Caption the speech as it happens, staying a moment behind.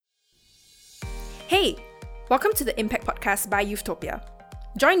Hey! Welcome to the Impact Podcast by Youthtopia.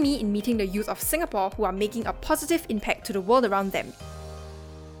 Join me in meeting the youth of Singapore who are making a positive impact to the world around them.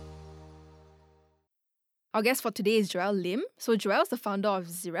 Our guest for today is Joel Lim. So Joel is the founder of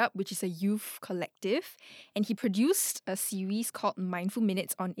Zirap, which is a youth collective, and he produced a series called Mindful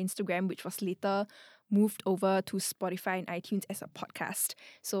Minutes on Instagram, which was later moved over to Spotify and iTunes as a podcast.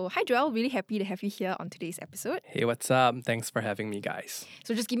 So hi Joel, really happy to have you here on today's episode. Hey, what's up? Thanks for having me, guys.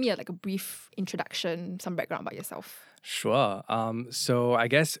 So just give me a brief introduction, some background about yourself. Sure. So I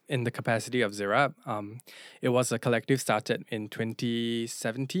guess in the capacity of Zirap, it was a collective started in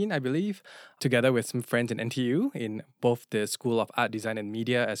 2017, I believe, together with some friends in NTU in both the School of Art, Design and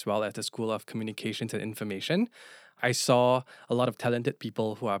Media as well as the School of Communications and Information. I saw a lot of talented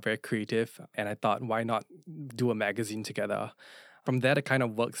people who are very creative, and I thought, why not do a magazine together? From there, the kind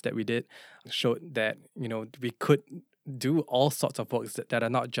of works that we did showed that, we could do all sorts of works that are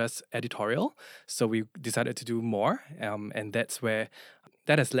not just editorial. So we decided to do more, and that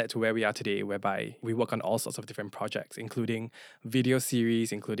has led to where we are today, whereby we work on all sorts of different projects, including video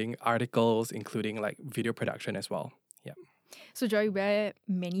series, including articles, including video production as well. Yeah. So Joy, you wear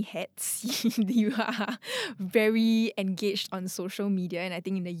many hats. You are very engaged on social media and I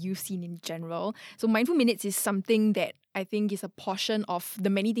think in the youth scene in general. So Mindful Minutes is something that I think is a portion of the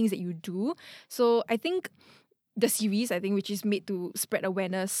many things that you do. So I think the series, which is made to spread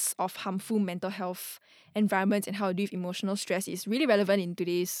awareness of harmful mental health environments and how to deal with emotional stress, is really relevant in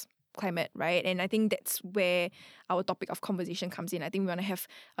today's climate, right? And I think that's where our topic of conversation comes in. I think we want to have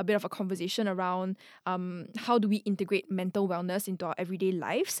a bit of a conversation around how do we integrate mental wellness into our everyday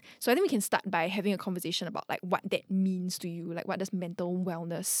lives. So I think we can start by having a conversation about what that means to you. What does mental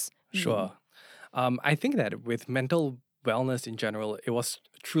wellness mean? Sure. I think that with mental wellness in general, it was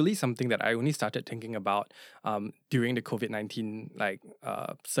truly something that I only started thinking about during the COVID-19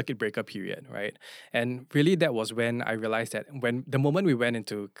 circuit breaker period, right? And really that was when I realized that when the moment we went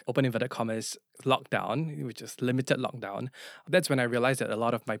into open inverted commas lockdown, which is limited lockdown, that's when I realized that a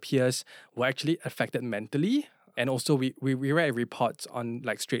lot of my peers were actually affected mentally. And also we read reports on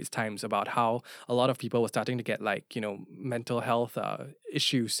Straits Times about how a lot of people were starting to get mental health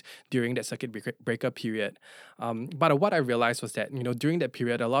issues during that circuit breaker period. But what I realized was that, during that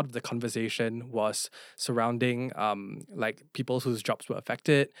period, a lot of the conversation was surrounding people whose jobs were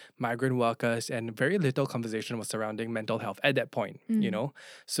affected, migrant workers, and very little conversation was surrounding mental health at that point,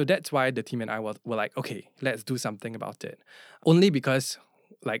 So that's why the team and I were like, okay, let's do something about it. Only because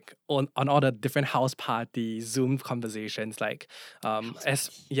on all the different house parties, Zoom conversations,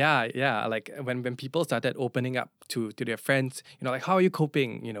 when people started opening up to their friends, how are you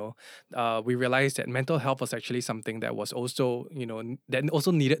coping? We realized that mental health was actually something that was also, that also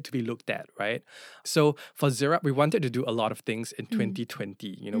needed to be looked at, right? So for Zirap, we wanted to do a lot of things in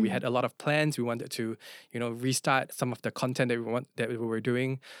 2020. We had a lot of plans. We wanted to, restart some of the content that we were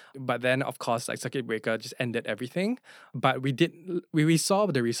doing, but then of course, circuit breaker just ended everything. But we saw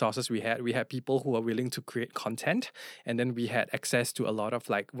the resources we had. We had people who were willing to create content, and then we had access to a lot of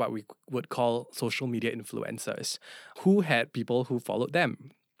what we would call social media influencers who had people who followed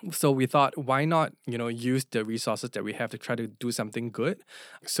them. So we thought, why not, use the resources that we have to try to do something good?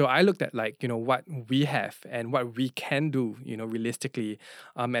 So I looked at what we have and what we can do, realistically,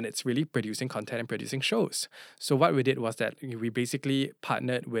 and it's really producing content and producing shows. So what we did was that we basically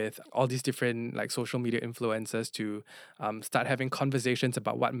partnered with all these different social media influencers to start having conversations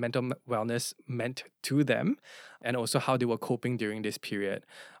about what mental wellness meant to them and also how they were coping during this period.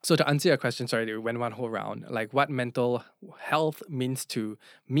 So to answer your question, sorry, we went one whole round, what mental health means to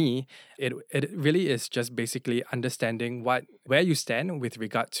me, it really is just basically understanding where you stand with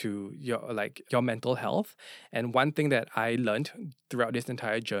regard to your mental health. And one thing that I learned throughout this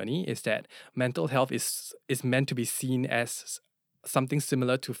entire journey is that mental health is meant to be seen as something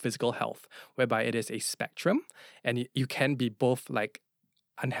similar to physical health, whereby it is a spectrum, and you can be both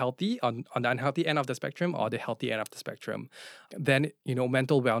unhealthy on the unhealthy end of the spectrum or the healthy end of the spectrum. Then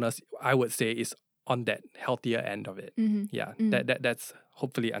mental wellness, I would say, is on that healthier end of it. Mm-hmm. Yeah, that's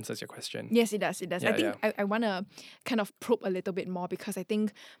hopefully answers your question. Yes, it does. Yeah, I think I want to kind of probe a little bit more, because I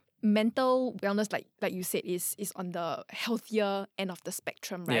think mental wellness, like you said, is on the healthier end of the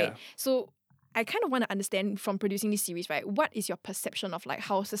spectrum, right? Yeah. So I kind of want to understand from producing this series, right? What is your perception of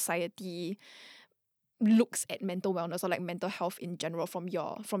how society looks at mental wellness or mental health in general from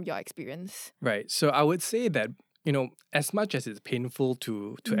your experience? Right. So I would say that, as much as it's painful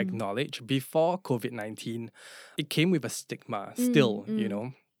to acknowledge, before COVID-19, it came with a stigma still,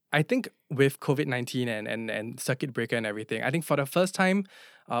 I think with COVID-19 and circuit breaker and everything, I think for the first time,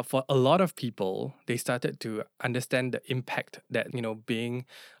 for a lot of people, they started to understand the impact that, being,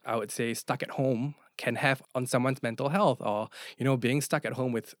 I would say, stuck at home can have on someone's mental health, or, being stuck at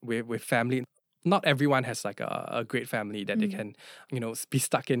home with family. Not everyone has like a great family that they can, be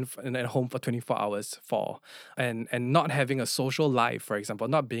stuck in at home for 24 hours for, and not having a social life, for example,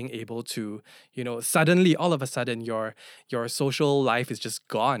 not being able to, suddenly, all of a sudden, your social life is just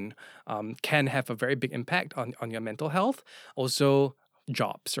gone, can have a very big impact on your mental health. Also,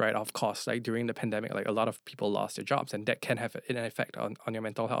 jobs, right? Of course, like during the pandemic, like a lot of people lost their jobs, and that can have an effect on your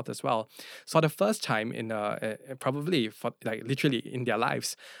mental health as well. So the first time in probably for like literally in their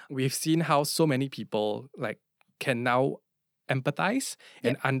lives, we've seen how so many people like can now empathize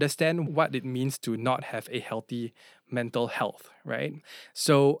and understand what it means to not have a healthy mental health, right?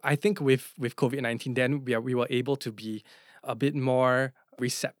 So I think with COVID-19, then we were able to be a bit more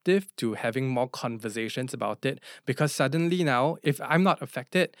receptive to having more conversations about it, because suddenly now, if I'm not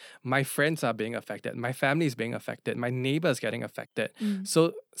affected, my friends are being affected, my family is being affected, my neighbors getting affected.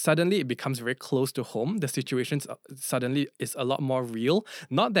 So suddenly it becomes very close to home. The situations suddenly is a lot more real.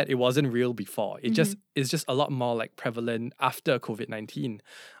 Not that it wasn't real before. It just is just a lot more like prevalent after COVID-19.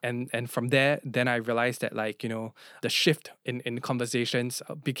 And from there, then I realized that like, the shift in conversations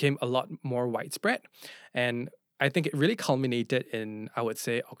became a lot more widespread. And I think it really culminated in, I would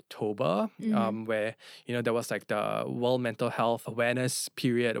say, October, where, there was like the World Mental Health Awareness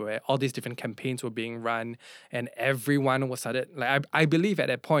period where all these different campaigns were being run, and everyone was started, like, I believe at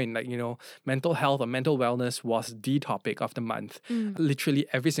that point, like, mental health or mental wellness was the topic of the month. Literally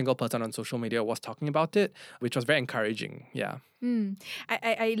every single person on social media was talking about it, which was very encouraging. Yeah.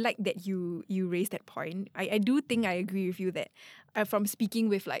 I like that you raised that point. I do think I agree with you that from speaking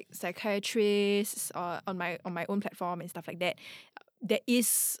with like psychiatrists on my own platform and stuff like that, there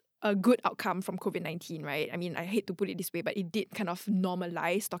is a good outcome from COVID-19, right? I mean, I hate to put it this way, but it did kind of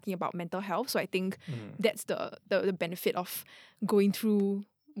normalize talking about mental health. So I think that's the benefit of going through,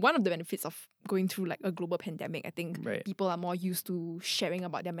 one of the benefits of going through like a global pandemic. I think people are more used to sharing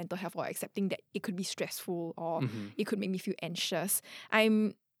about their mental health or accepting that it could be stressful or it could make me feel anxious.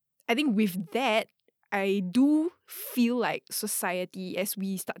 I think with that, I do feel like society, as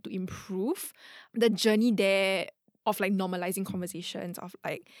we start to improve, the journey there of like normalizing conversations, of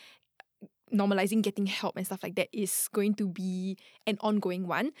like normalizing getting help and stuff like that is going to be an ongoing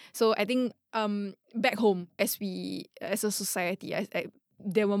one. So I think back home, as a society,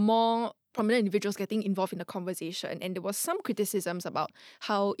 there were more prominent individuals getting involved in the conversation, and there was some criticisms about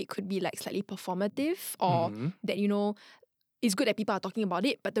how it could be like slightly performative, or that it's good that people are talking about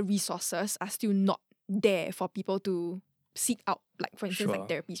it, but the resources are still not there for people to seek out. Like, for instance, like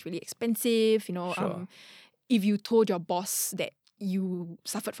therapy is really expensive. If you told your boss that you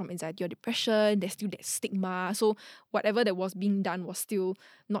suffered from anxiety or depression, there's still that stigma. So whatever that was being done was still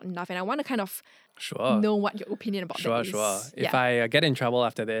not enough. And I want to kind of know what your opinion about that is. Sure. If I get in trouble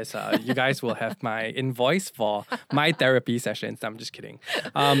after this, you guys will have my invoice for my therapy sessions. I'm just kidding.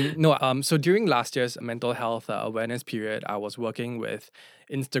 So during last year's mental health awareness period, I was working with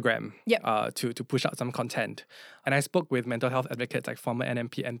Instagram to push out some content. And I spoke with mental health advocates like former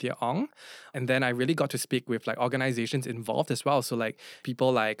NMP Anthea Ong. And then I really got to speak with like organizations involved as well. So like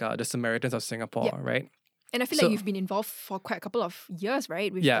people like the Samaritans of Singapore, right? And I feel like you've been involved for quite a couple of years,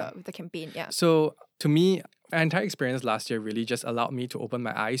 right? With the campaign. Yeah. So to me, my entire experience last year really just allowed me to open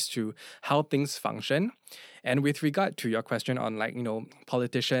my eyes to how things function. And with regard to your question on like,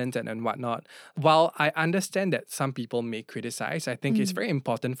 politicians and whatnot, while I understand that some people may criticize, I think it's very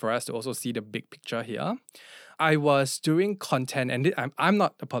important for us to also see the big picture here. I was doing content, and I'm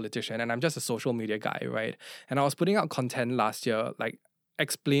not a politician, and I'm just a social media guy, right? And I was putting out content last year, like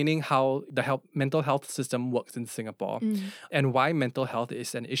explaining how the mental health system works in Singapore and why mental health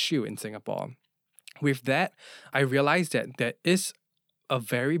is an issue in Singapore. With that, I realized that there is a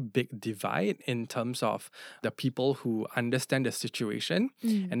very big divide in terms of the people who understand the situation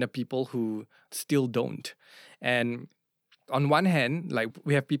and the people who still don't. And on one hand, like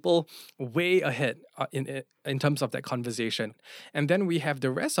we have people way ahead in terms of that conversation. And then we have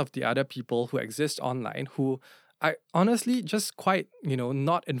the rest of the other people who exist online who I honestly just quite,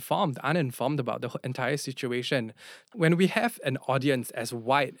 not uninformed about the entire situation. When we have an audience as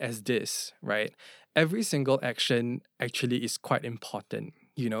wide as this, right, every single action actually is quite important.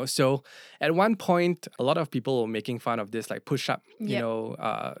 So at one point, a lot of people were making fun of this like push-up,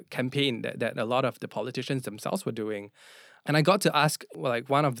 campaign that a lot of the politicians themselves were doing. And I got to ask like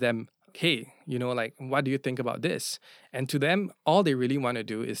one of them, hey, like, what do you think about this? And to them, all they really want to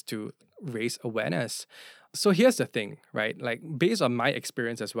do is to raise awareness. So here's the thing, right? Like based on my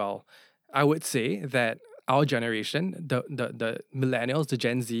experience as well, I would say that our generation, the millennials, the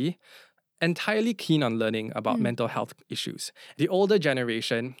Gen Z, entirely keen on learning about mental health issues. The older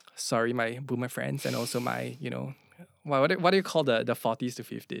generation, sorry, my boomer friends, and also my, what do you call the 40s to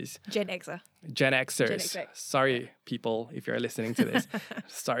 50s? Gen X. Gen Xers. Gen X, right. Sorry, people, if you're listening to this.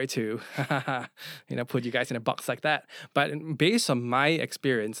 Sorry to, put you guys in a box like that. But based on my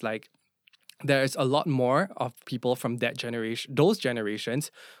experience, like, there's a lot more of people from that generation, those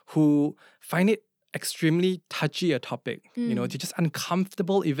generations, who find it extremely touchy a topic. They're just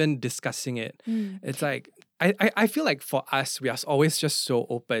uncomfortable even discussing it. It's like, I feel like for us, we are always just so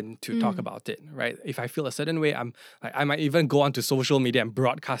open to talk about it, right? If I feel a certain way, I'm like, I might even go onto social media and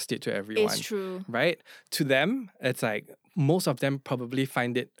broadcast it to everyone. It's true. Right? To them, it's like most of them probably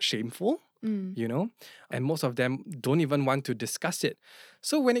find it shameful. And most of them don't even want to discuss it.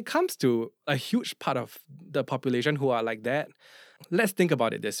 So when it comes to a huge part of the population who are like that, let's think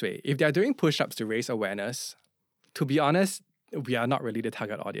about it this way. If they're doing push-ups to raise awareness, to be honest, we are not really the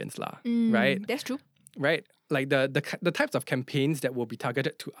target audience, right? That's true. Right? Like the types of campaigns that will be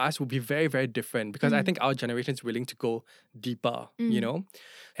targeted to us will be very, very different, because I think our generation is willing to go deeper,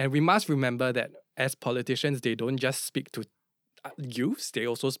 And we must remember that as politicians, they don't just speak to youths, they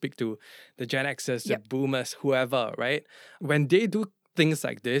also speak to the Gen Xers, the boomers, whoever, right? When they do things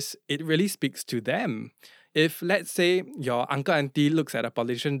like this, it really speaks to them. If, let's say, your uncle, auntie looks at a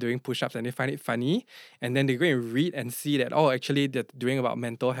politician doing push-ups and they find it funny, and then they go and read and see that, oh, actually they're doing about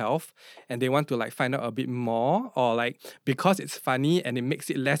mental health, and they want to like find out a bit more, or like because it's funny and it makes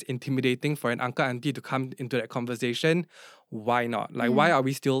it less intimidating for an uncle, auntie to come into that conversation, why not? Like, why are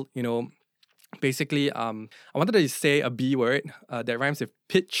we still, basically, I wanted to say a B word that rhymes with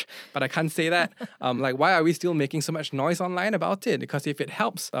pitch, but I can't say that. Like, why are we still making so much noise online about it? Because if it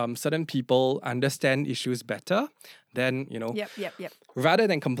helps certain people understand issues better, then, rather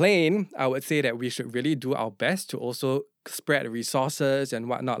than complain, I would say that we should really do our best to also spread resources and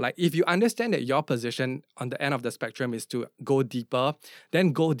whatnot. Like, if you understand that your position on the end of the spectrum is to go deeper,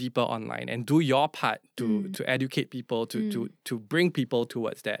 then go deeper online and do your part to educate people, to bring people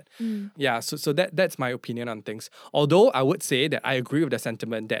towards that. Yeah, so that's my opinion on things. Although I would say that I agree with the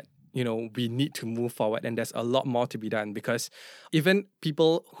sentiment that we need to move forward, and there's a lot more to be done, because even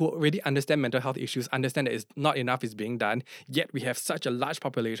people who already understand mental health issues understand that it's not enough is being done, yet we have such a large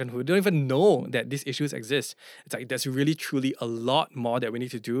population who don't even know that these issues exist. It's like there's really truly a lot more that we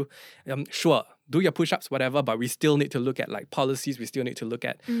need to do. Sure, do your push-ups, whatever, but we still need to look at like policies, we still need to look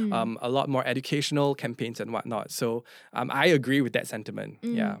at a lot more educational campaigns and whatnot. So I agree with that sentiment.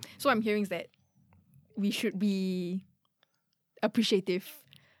 Yeah. So what I'm hearing is that we should be appreciative.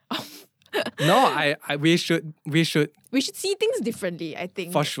 No, we should see things differently, I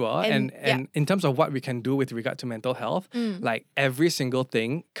think. For sure. And in terms of what we can do with regard to mental health, like every single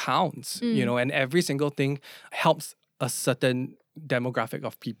thing counts, and every single thing helps a certain demographic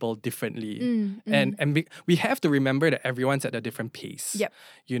of people differently. And we have to remember that everyone's at a different pace. Yep.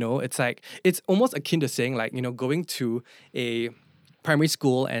 It's like, it's almost akin to saying like, going to a primary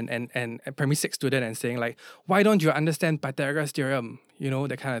school and a primary 6 student and saying like, why don't you understand Pythagoras theorem?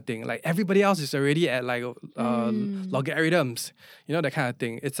 That kind of thing. Like, everybody else is already at like logarithms, that kind of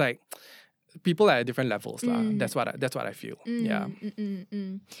thing. It's like people are at different levels. That's what I feel. Yeah.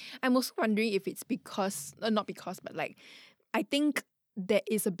 I'm also wondering if it's because, not because, but like, I think there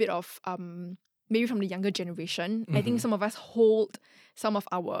is a bit of maybe from the younger generation. I think some of us hold some of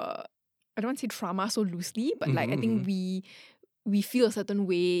our, I don't want to say trauma so loosely, but like I think we feel a certain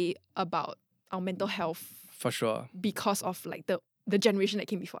way about our mental health. For sure. Because of like the generation that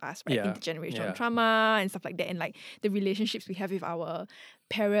came before us, right? Intergenerational trauma and stuff like that, and like the relationships we have with our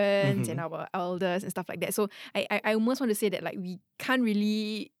parents and our elders and stuff like that. So I almost want to say that like we can't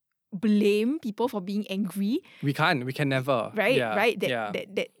really blame people for being angry. We can never. Right? Yeah. Right?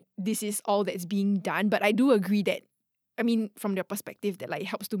 That this is all that's being done. But I do agree that, I mean, from their perspective, that like it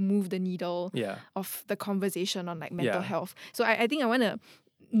helps to move the needle of the conversation on like mental health. So I think I want to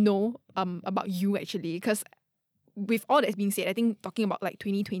know about you actually, because with all that's being said, I think talking about like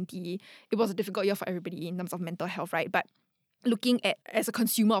 2020, it was a difficult year for everybody in terms of mental health, right? But looking at, as a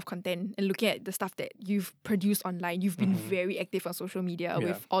consumer of content and looking at the stuff that you've produced online, you've been very active on social media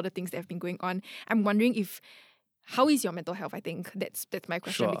with all the things that have been going on. I'm wondering how is your mental health? I think that's my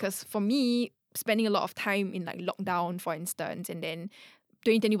question. Sure. Because for me, spending a lot of time in like lockdown, for instance, and then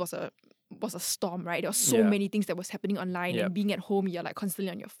 2020 was a storm, right? There were so many things that was happening online, and being at home, you're like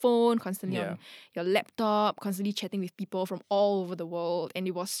constantly on your phone, constantly on your laptop, constantly chatting with people from all over the world, and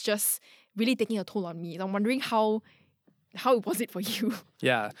it was just really taking a toll on me. And I'm wondering how how was it for you?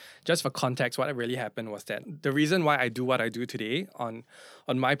 Yeah, just for context, what really happened was that the reason why I do what I do today on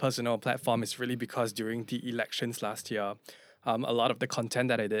my personal platform is really because during the elections last year, a lot of the content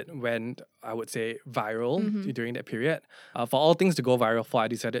that I did went, I would say, viral during that period. For all things to go viral for, I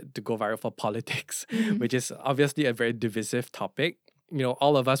decided to go viral for politics, which is obviously a very divisive topic.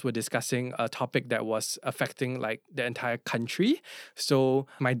 All of us were discussing a topic that was affecting like the entire country. So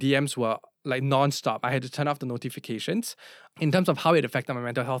my DMs were like non-stop. I had to turn off the notifications. In terms of how it affected my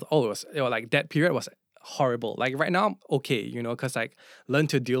mental health, it was like that period was horrible. Like right now, okay, because like learn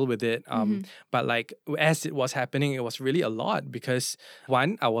to deal with it. But like as it was happening, it was really a lot because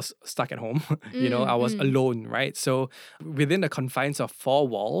one, I was stuck at home. I was alone, right? So within the confines of four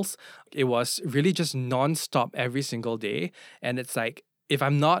walls, it was really just non-stop every single day. And it's like, if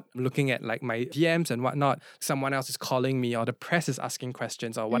I'm not looking at like my DMs and whatnot, someone else is calling me or the press is asking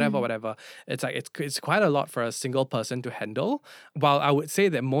questions or whatever. It's like it's quite a lot for a single person to handle. While I would say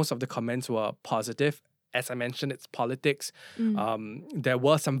that most of the comments were positive, as I mentioned, it's politics. There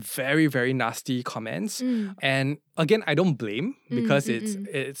were some very, very nasty comments. And again, I don't blame because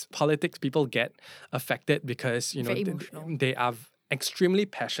it's politics. People get affected because, they are extremely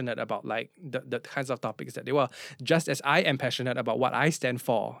passionate about like the kinds of topics that they were, just as I am passionate about what I stand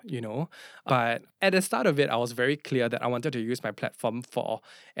for, But at the start of it, I was very clear that I wanted to use my platform for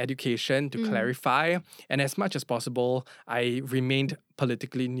education, to clarify, and as much as possible, I remained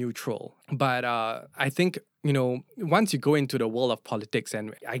politically neutral. But I think, once you go into the world of politics,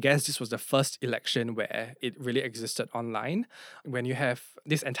 and I guess this was the first election where it really existed online, when you have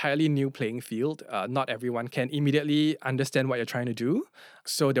this entirely new playing field, not everyone can immediately understand what you're trying to do.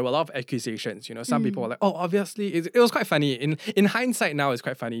 So there were a lot of accusations. Some people were like, oh, obviously, it was quite funny. In hindsight now, it's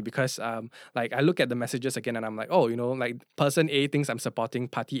quite funny because like I look at the messages again and I'm like, oh, like person A thinks I'm supporting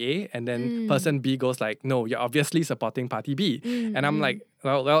party A, and then person B goes like, no, you're obviously supporting party B. And I'm like,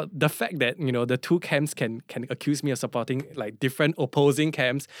 well, the fact that, the two camps can accuse me of supporting like different opposing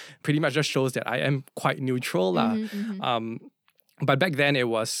camps pretty much just shows that I am quite neutral. But back then it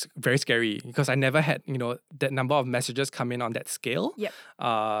was very scary because I never had, that number of messages come in on that scale. Yep.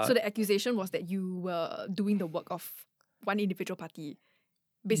 So the accusation was that you were doing the work of one individual party.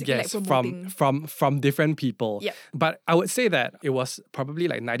 Basically, yes, like promoting. from different people. Yep. But I would say that it was probably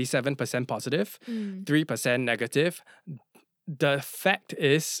like 97% positive, 3% negative. The fact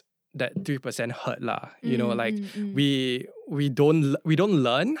is that 3% hurt lah. We don't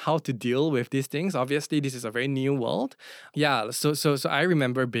learn how to deal with these things. Obviously, this is a very new world. Yeah, so I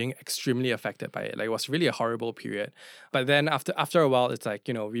remember being extremely affected by it. Like it was really a horrible period. But then after a while, it's like,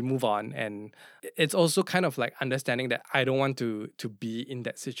 we move on, and it's also kind of like understanding that I don't want to be in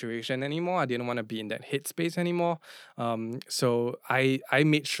that situation anymore. I didn't want to be in that headspace anymore. So I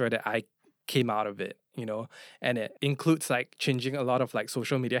made sure that I came out of it. And it includes like changing a lot of like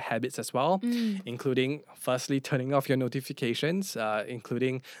social media habits as well, including firstly turning off your notifications,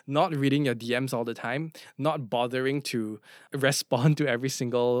 including not reading your DMs all the time, not bothering to respond to every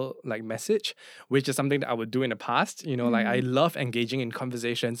single like message, which is something that I would do in the past. Like I love engaging in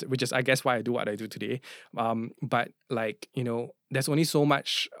conversations, which is I guess why I do what I do today. But like, there's only so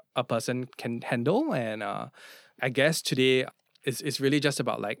much a person can handle, and I guess today it's really just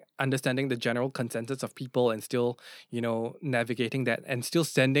about like understanding the general consensus of people and still, navigating that and still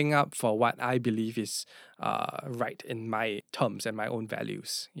standing up for what I believe is right in my terms and my own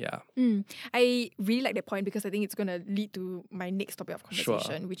values. Yeah. I really like that point because I think it's going to lead to my next topic of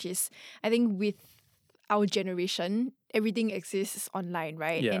conversation, which is I think with our generation, everything exists online,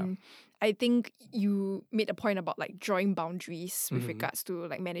 right? Yeah. And I think you made a point about like drawing boundaries with regards to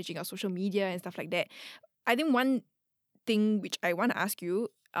like managing our social media and stuff like that. I think one thing which I want to ask you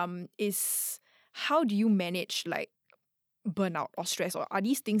is how do you manage like burnout or stress, or are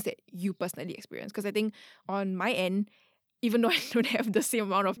these things that you personally experience? Because I think on my end, even though I don't have the same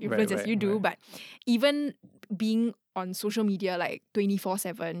amount of influence as you do, but even being on social media like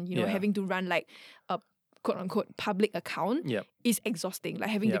 24/7, having to run like a quote unquote public account is exhausting.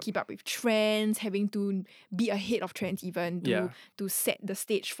 Like having to keep up with trends, having to be ahead of trends even to set the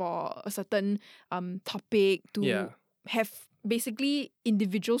stage for a certain topic, to have basically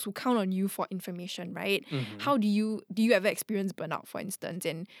individuals who count on you for information, right? How do you ever experience burnout, for instance,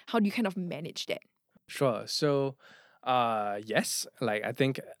 and how do you kind of manage that? Sure. So yes, like I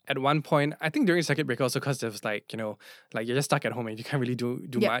think at one point, I think during circuit breaker also, because there was like, like you're just stuck at home and you can't really do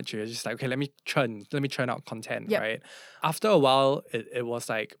much. You're just like, okay, let me churn out content, right? After a while, it was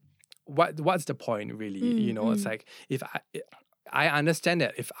like, what's the point really? It's like, if I understand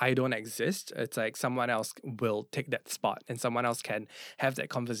that if I don't exist, it's like someone else will take that spot and someone else can have that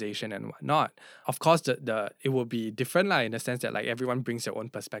conversation and whatnot. Of course, it will be different lah, in the sense that like everyone brings their own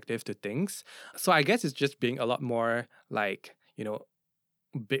perspective to things. So I guess it's just being a lot more like,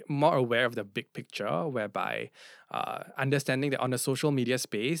 more aware of the big picture, whereby understanding that on the social media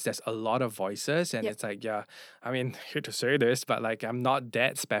space there's a lot of voices, and it's like, yeah, I mean, hate to say this, but like I'm not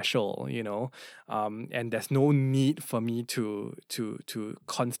that special, and there's no need for me to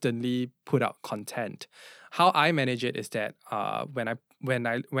constantly put out content. How I manage it is that when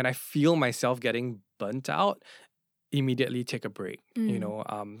I feel myself getting burnt out, immediately take a break. And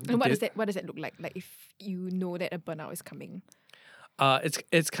what does that look like? Like if you know that a burnout is coming?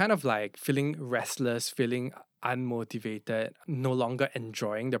 It's kind of like feeling restless, feeling unmotivated, no longer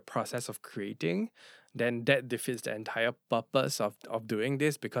enjoying the process of creating. Then that defeats the entire purpose of doing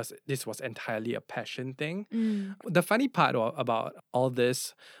this, because this was entirely a passion thing. The funny part about all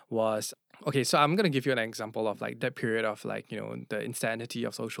this was, okay, so I'm going to give you an example of like that period of like, the insanity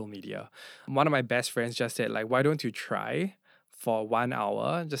of social media. One of my best friends just said like, why don't you try for 1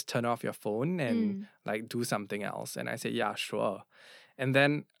 hour, just turn off your phone and like do something else? And I said, yeah, sure. And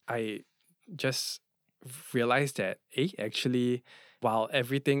then I just realized that, actually, while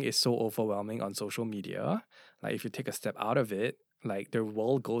everything is so overwhelming on social media, like if you take a step out of it, like the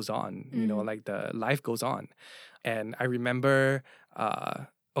world goes on, like the life goes on. And I remember,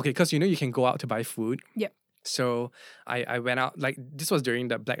 because you can go out to buy food. Yep. So I went out, like this was during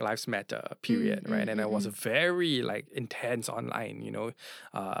the Black Lives Matter period, right? And it was very like intense online,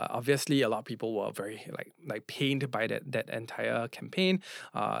 obviously a lot of people were very like pained by that entire campaign,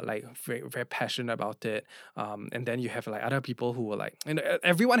 like very, very passionate about it. And then you have like other people who were like,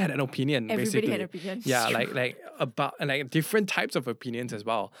 everyone had an opinion. Everybody basically. had opinions. Yeah, like about, and like different types of opinions as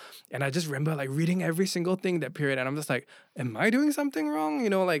well. And I just remember like reading every single thing that period, and I'm just like, am I doing something wrong?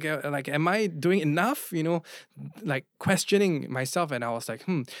 Like am I doing enough? Like questioning myself. And I was like,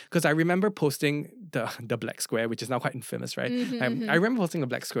 because I remember posting the black square, which is now quite infamous, right? I remember posting the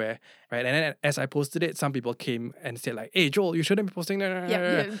black square, right? And then as I posted it, some people came and said like, hey Joel, you shouldn't be posting that.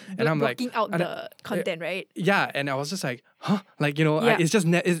 Yeah, and I'm like, blocking out the content, right? Yeah, and I was just like, like, it's just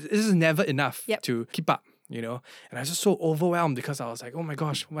it's just never enough to keep up, and I was just so overwhelmed because I was like, oh my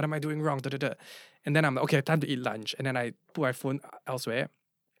gosh, what am I doing wrong? And then I'm like, okay, time to eat lunch. And then I put my phone elsewhere.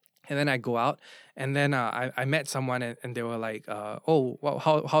 And then I go out, and then I met someone, and they were like, oh, well,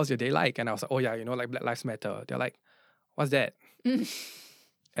 how's your day like? And I was like, oh yeah, like Black Lives Matter. They're like, what's that?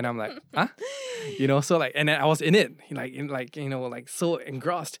 And I'm like, huh? So like, and then I was in it, like so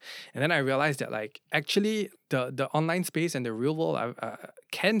engrossed. And then I realized that like, actually the online space and the real world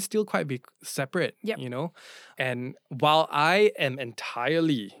can still quite be separate, And while I am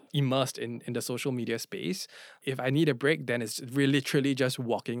entirely immersed in the social media space, if I need a break, then it's really literally just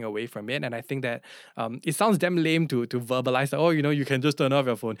walking away from it. And I think that it sounds damn lame to verbalize that, you can just turn off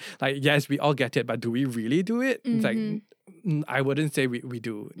your phone. Like, yes, we all get it, but do we really do it? It's like, I wouldn't say we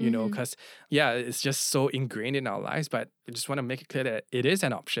do, because it's just so ingrained in our lives. But I just want to make it clear that it is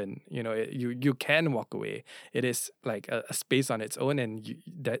an option. You can walk away. It is like a space on its own, and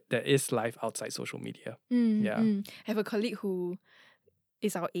that there is life outside social media. I have a colleague who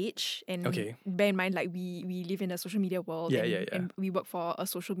is our age, and bear in mind, like we live in a social media world, and we work for a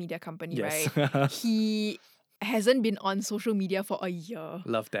social media company, right? He hasn't been on social media for a year.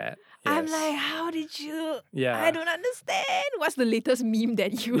 Love that. Yes. I'm like, how did you? Yeah. I don't understand. What's the latest meme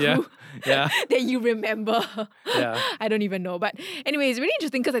that you that you remember? Yeah. I don't even know. But anyway, it's really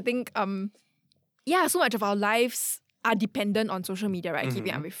interesting because I think so much of our lives are dependent on social media, right?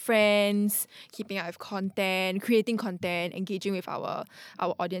 Keeping up with friends, keeping up with content, creating content, engaging with our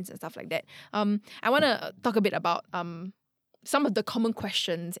audience and stuff like that. I want to talk a bit about some of the common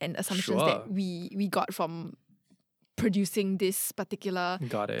questions and assumptions that we got from producing this particular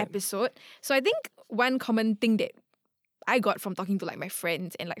episode. So I think one common thing that I got from talking to like my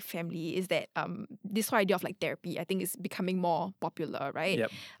friends and like family is that this whole idea of like therapy, I think, is becoming more popular, right?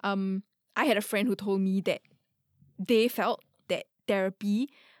 Yep. I had a friend who told me that they felt that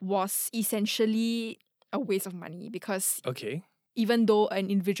therapy was essentially a waste of money because even though an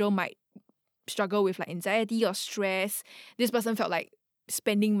individual might struggle with like anxiety or stress, this person felt like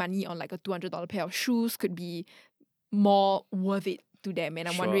spending money on like a $200 pair of shoes could be more worth it to them. And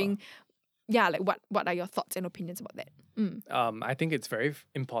I'm wondering, like what are your thoughts and opinions about that? I think it's very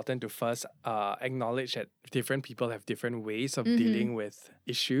important to first acknowledge that different people have different ways of dealing with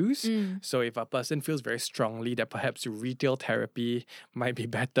issues. So if a person feels very strongly that perhaps retail therapy might be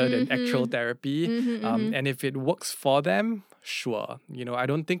better than actual therapy, and if it works for them, sure. You know, I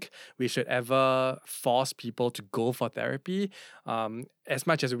don't think we should ever force people to go for therapy. As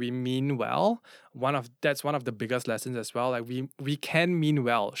much as we mean well, that's one of the biggest lessons as well. Like we can mean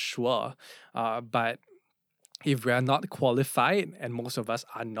well, sure, but if we are not qualified, and most of us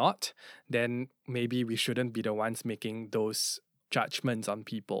are not, then maybe we shouldn't be the ones making those judgments on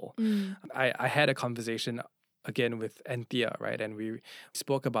people. I had a conversation again with Anthea, right? And we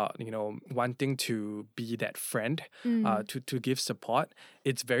spoke about, you know, wanting to be that friend, to give support.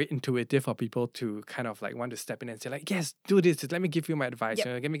 It's very intuitive for people to kind of like want to step in and say like, yes, do this. Let me give you my advice. You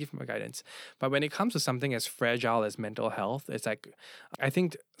know, let me give you my guidance. But when it comes to something as fragile as mental health, it's like, I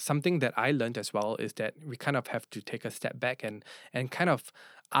think something that I learned as well is that we kind of have to take a step back and kind of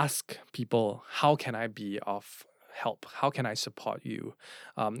ask people, how can I be of help? How can I support you?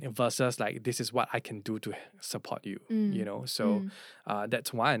 Versus like, this is what I can do to support you, you know? So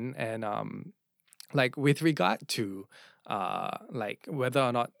that's one. And like with regard to like whether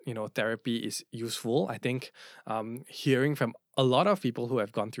or not, you know, therapy is useful, I think hearing from a lot of people who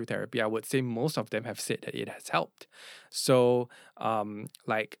have gone through therapy, I would say most of them have said that it has helped. So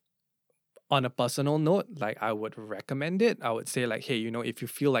like on a personal note, like I would recommend it. I would say like, hey, you know, if you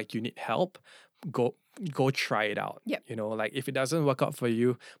feel like you need help, go try it out. You know, like if it doesn't work out for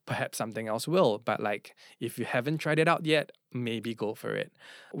you, perhaps something else will. But like if you haven't tried it out yet, maybe go for it.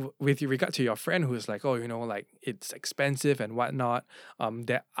 With regard to your friend who's like, oh, you know, like it's expensive and whatnot,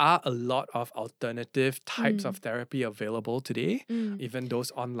 there are a lot of alternative types of therapy available today, even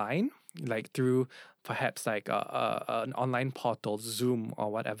those online, like through perhaps like an online portal, Zoom or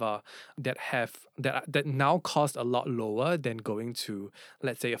whatever, that now cost a lot lower than going to,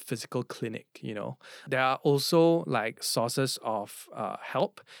 let's say, a physical clinic. You know, there are also like sources of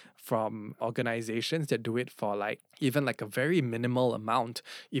help from organizations that do it for like even like a very minimal amount,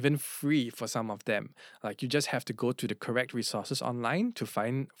 even free for some of them. Like you just have to go to the correct resources online to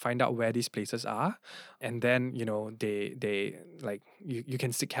find out where these places are, and then, you know, they like you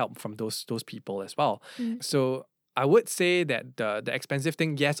can seek help from those people as well. So I would say that the expensive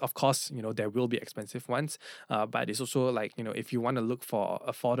thing, yes, of course, you know, there will be expensive ones, but it's also like, you know, if you want to look for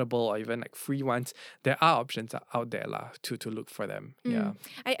affordable or even like free ones, there are options out there to look for them. Yeah.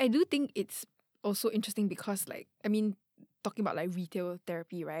 I do think it's also interesting because like, I mean, talking about like retail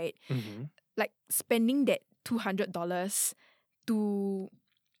therapy, right? Like spending that $200 to,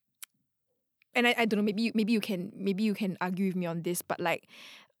 and I don't know, maybe you can argue with me on this, but like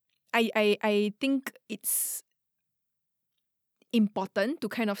I think it's important to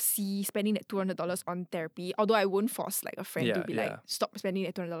kind of see spending that $200 on therapy, although I won't force like a friend to be like, stop spending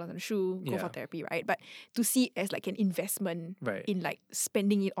that $200 on a shoe, go for therapy, right? But to see it as like an investment in like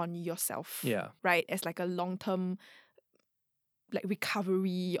spending it on yourself, right? As like a long-term like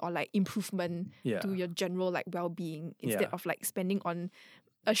recovery or like improvement to your general like well-being, instead of like spending on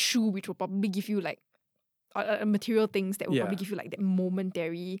a shoe which will probably give you like material things that will probably give you like that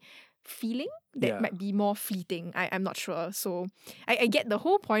momentary feeling that might be more fleeting. I'm not sure. So I get the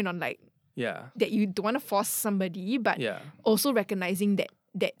whole point on like that you don't want to force somebody, but also recognizing that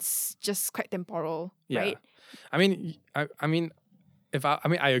that's just quite temporal, right? I mean,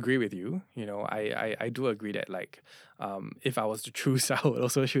 I agree with you. You know, I do agree that like if I was to choose, I would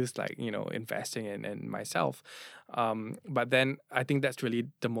also choose like, you know, investing in myself. But then I think that's really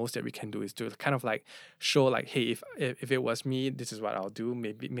the most that we can do, is to kind of like show like, hey, if it was me, this is what I'll do.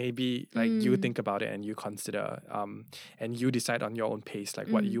 Maybe like you think about it and you consider and you decide on your own pace like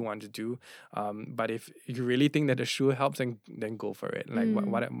what you want to do. But if you really think that the shoe helps, then go for it. Like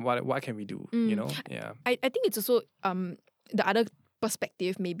what can we do? You know? Yeah. I think it's also the other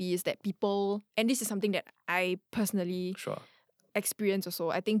perspective maybe is that people, and this is something that I personally experience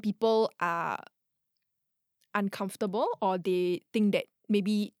also, I think people are uncomfortable, or they think that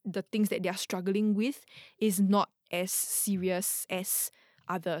maybe the things that they're struggling with is not as serious as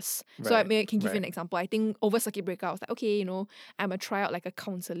others. So I can give you an example. I think over circuit breaker, I was like, okay, you know, I'm gonna try out like a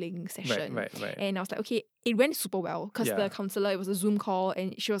counselling session. And I was like, okay, it went super well because the counselor, it was a Zoom call,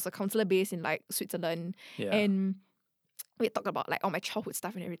 and she was a counselor based in like Switzerland. And we talked about like all my childhood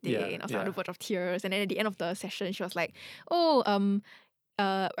stuff and everything, and I was on the verge of tears. And then at the end of the session, she was like, I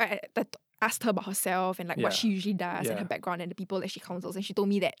asked her about herself and like what she usually does and her background and the people that she counsels. And she told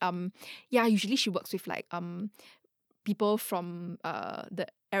me that usually she works with like people from the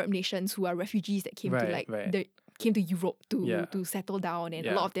Arab nations who are refugees that came to like came to Europe Yeah. to settle down, and a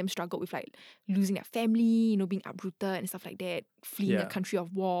Yeah. lot of them struggled with like losing their family, being uprooted and stuff like that, fleeing a Yeah. country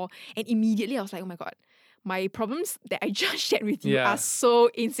of war. And immediately I was like, oh my God, my problems that I just shared with you Yeah. are so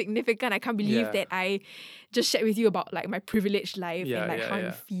insignificant. I can't believe Yeah. that I just shared with you about like my privileged life Yeah, and like yeah, how I'm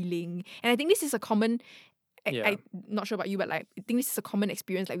yeah. feeling. And I think this is a common Yeah. I'm not sure about you, but like I think this is a common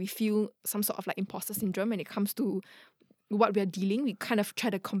experience. Like we feel some sort of like imposter syndrome when it comes to what we're dealing. We kind of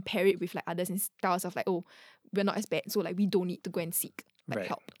try to compare it with like others and styles of like, oh, we're not as bad, so like we don't need to go and seek like Right.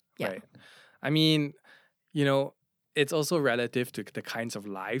 help. Yeah. Right. I mean, it's also relative to the kinds of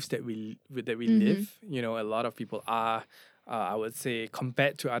lives that we live. A lot of people are, I would say,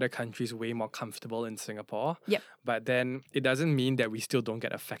 compared to other countries, way more comfortable in Singapore. Yep. But then it doesn't mean that we still don't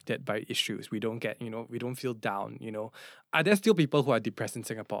get affected by issues. We don't get, we don't feel down. Are there still people who are depressed in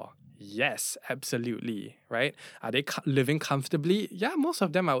Singapore? Yes, absolutely. Right? Are they living comfortably? Yeah, most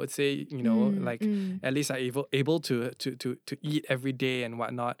of them, I would say, at least are able to eat every day and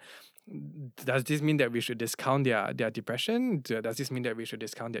whatnot. Does this mean that we should discount their depression? Does this mean that we should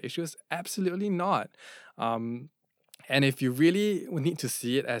discount their issues? Absolutely not. And if you really need to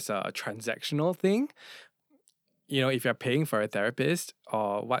see it as a transactional thing, if you're paying for a therapist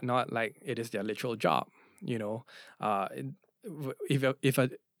or whatnot, like it is their literal job. If I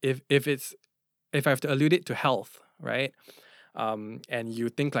have to allude it to health, right? And you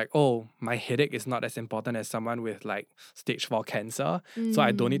think like, oh, my headache is not as important as someone with like stage 4 cancer, so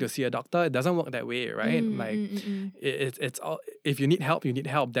I don't need to see a doctor. It doesn't work that way, right? It's all, if you need help, you need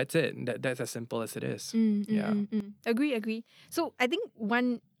help. That's it. That's as simple as it is. Yeah. Agree. So I think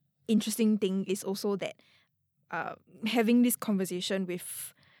one interesting thing is also that having this conversation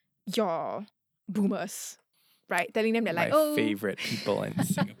with your boomers, right? Telling them that like, My favorite people in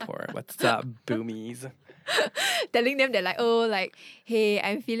Singapore. What's up, boomies? Telling them that like, oh, like, hey,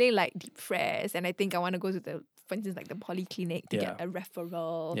 I'm feeling like depressed and I think I want to go to for instance, like the polyclinic to get a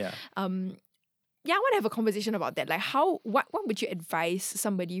referral. Yeah. I want to have a conversation about that. Like what would you advise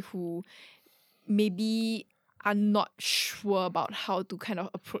somebody who maybe are not sure about how to kind of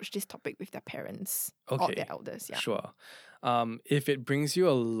approach this topic with their parents or their elders? Yeah. Sure. If it brings you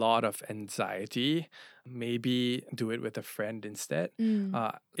a lot of anxiety, maybe do it with a friend instead.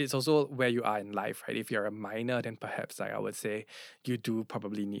 It's also where you are in life, right? If you're a minor, then perhaps like I would say you do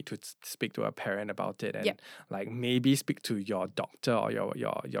probably need to speak to a parent about it and like maybe speak to your doctor or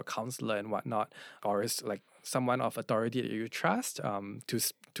your counselor and whatnot, or is like someone of authority that you trust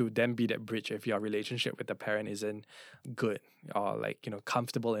to then be that bridge if your relationship with the parent isn't good or like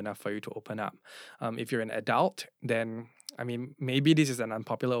comfortable enough for you to open up. If you're an adult, then I mean, maybe this is an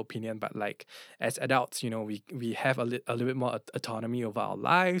unpopular opinion, but like as adults, we have a little bit more autonomy over our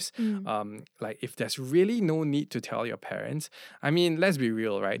lives. Like if there's really no need to tell your parents, I mean, let's be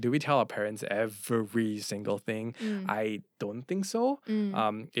real, right? Do we tell our parents every single thing? I don't think so.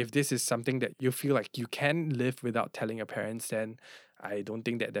 If this is something that you feel like you can live without telling your parents, then I don't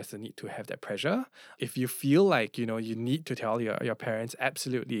think that there's a need to have that pressure. If you feel like, you need to tell your parents,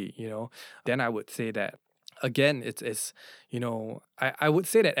 absolutely, then I would say that again, it's I would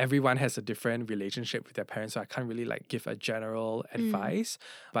say that everyone has a different relationship with their parents, so I can't really like give a general advice.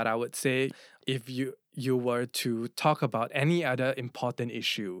 But I would say if you were to talk about any other important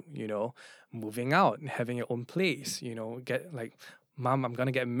issue, moving out, having your own place, get like, Mom, I'm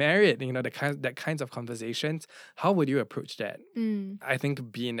gonna get married, that kinds of conversations, how would you approach that? I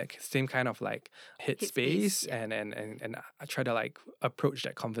think be in the same kind of like headspace and I try to like approach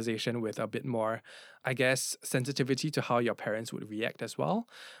that conversation with a bit more, I guess, sensitivity to how your parents would react as well.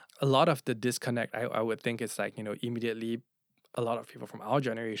 A lot of the disconnect, I would think it's like, immediately a lot of people from our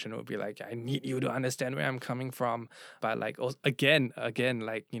generation would be like, I need you to understand where I'm coming from. But like again,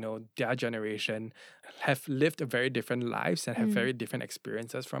 like, their generation have lived a very different lives and have very different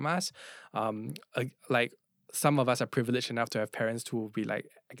experiences from us. Like some of us are privileged enough to have parents who will be like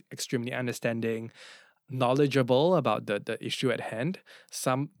extremely understanding, knowledgeable about the issue at hand.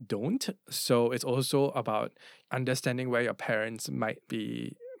 Some don't. So it's also about understanding where your parents might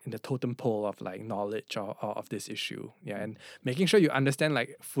be in the totem pole of like knowledge or of this issue. Yeah. And making sure you understand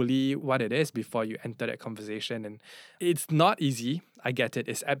like fully what it is before you enter that conversation. And it's not easy. I get it.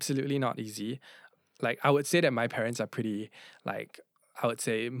 It's absolutely not easy. Like I would say that my parents are pretty like, I would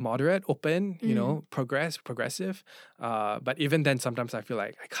say moderate, open, progressive. But even then, sometimes I feel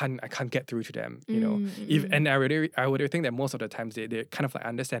like I can't get through to them, And I would think that most of the times they kind of like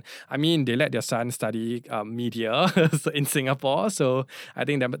understand. I mean, they let their son study media in Singapore, so I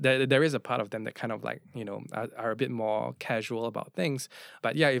think that there is a part of them that kind of like are a bit more casual about things.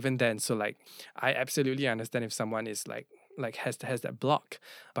 But yeah, even then, so like I absolutely understand if someone is like has that block,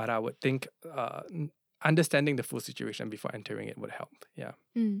 but I would think understanding the full situation before entering it would help. Yeah.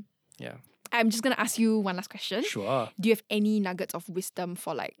 Yeah. I'm just going to ask you one last question. Sure. Do you have any nuggets of wisdom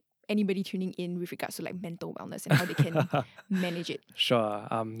for like anybody tuning in with regards to like mental wellness and how they can manage it? Sure.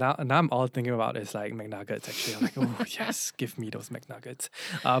 Now I'm all thinking about is like McNuggets actually. I'm like, oh yes, give me those McNuggets.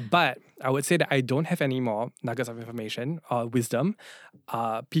 But I would say that I don't have any more nuggets of information or wisdom.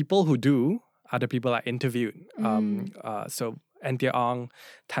 People who do are the people I interviewed. So Anthea Ong,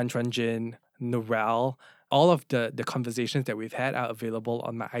 Tan Chuan Jin, Norel, all of the conversations that we've had are available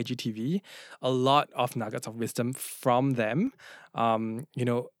on my IGTV. A lot of nuggets of wisdom from them.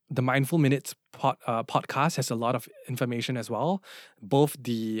 The Mindful Minutes podcast has a lot of information as well. Both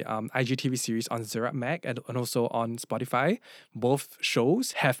the IGTV series on Zirap Mag and also on Spotify, both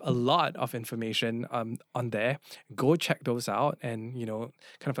shows have a lot of information on there. Go check those out and, kind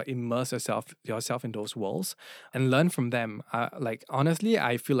of like immerse yourself in those worlds and learn from them. Honestly,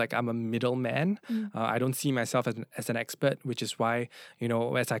 I feel like I'm a middleman. I don't see myself as an expert, which is why,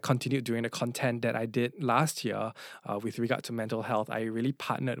 as I continued doing the content that I did last year with regard to mental health, I really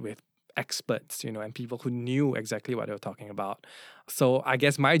partnered with experts, and people who knew exactly what they were talking about. So I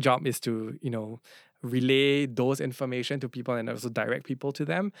guess my job is to, relay those information to people and also direct people to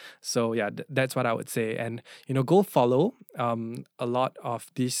them. So yeah, that's what I would say. And, go follow a lot of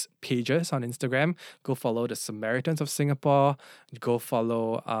these pages on Instagram. Go follow the Samaritans of Singapore. Go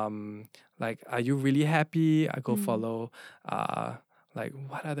follow, Are You Really Happy? I go follow,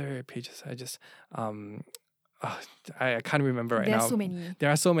 what other pages? I just... I can't remember right now. There's so many.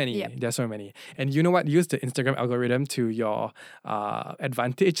 There are so many. Yep. There are so many. And you know what? Use the Instagram algorithm to your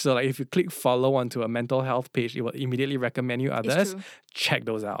advantage. So if you click follow onto a mental health page, it will immediately recommend you others. Check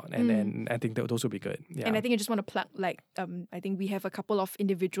those out. And then I think those will be good. Yeah. And I think I just want to plug, I think we have a couple of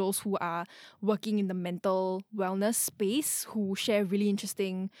individuals who are working in the mental wellness space who share really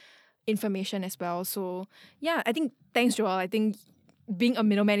interesting information as well. So yeah, I think thanks, Joel. I think being a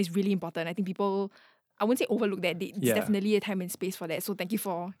middleman is really important. I think people... I wouldn't say overlook that. There's definitely a time and space for that. So thank you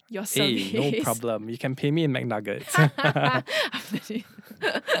for your service. Hey, no problem. You can pay me in McNuggets.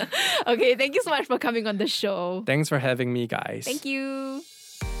 Okay, thank you so much for coming on the show. Thanks for having me, guys. Thank you.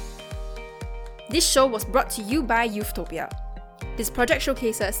 This show was brought to you by Youthtopia. This project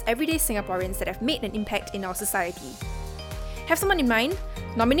showcases everyday Singaporeans that have made an impact in our society. Have someone in mind?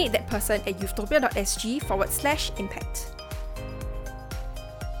 Nominate that person at youthtopia.sg/impact.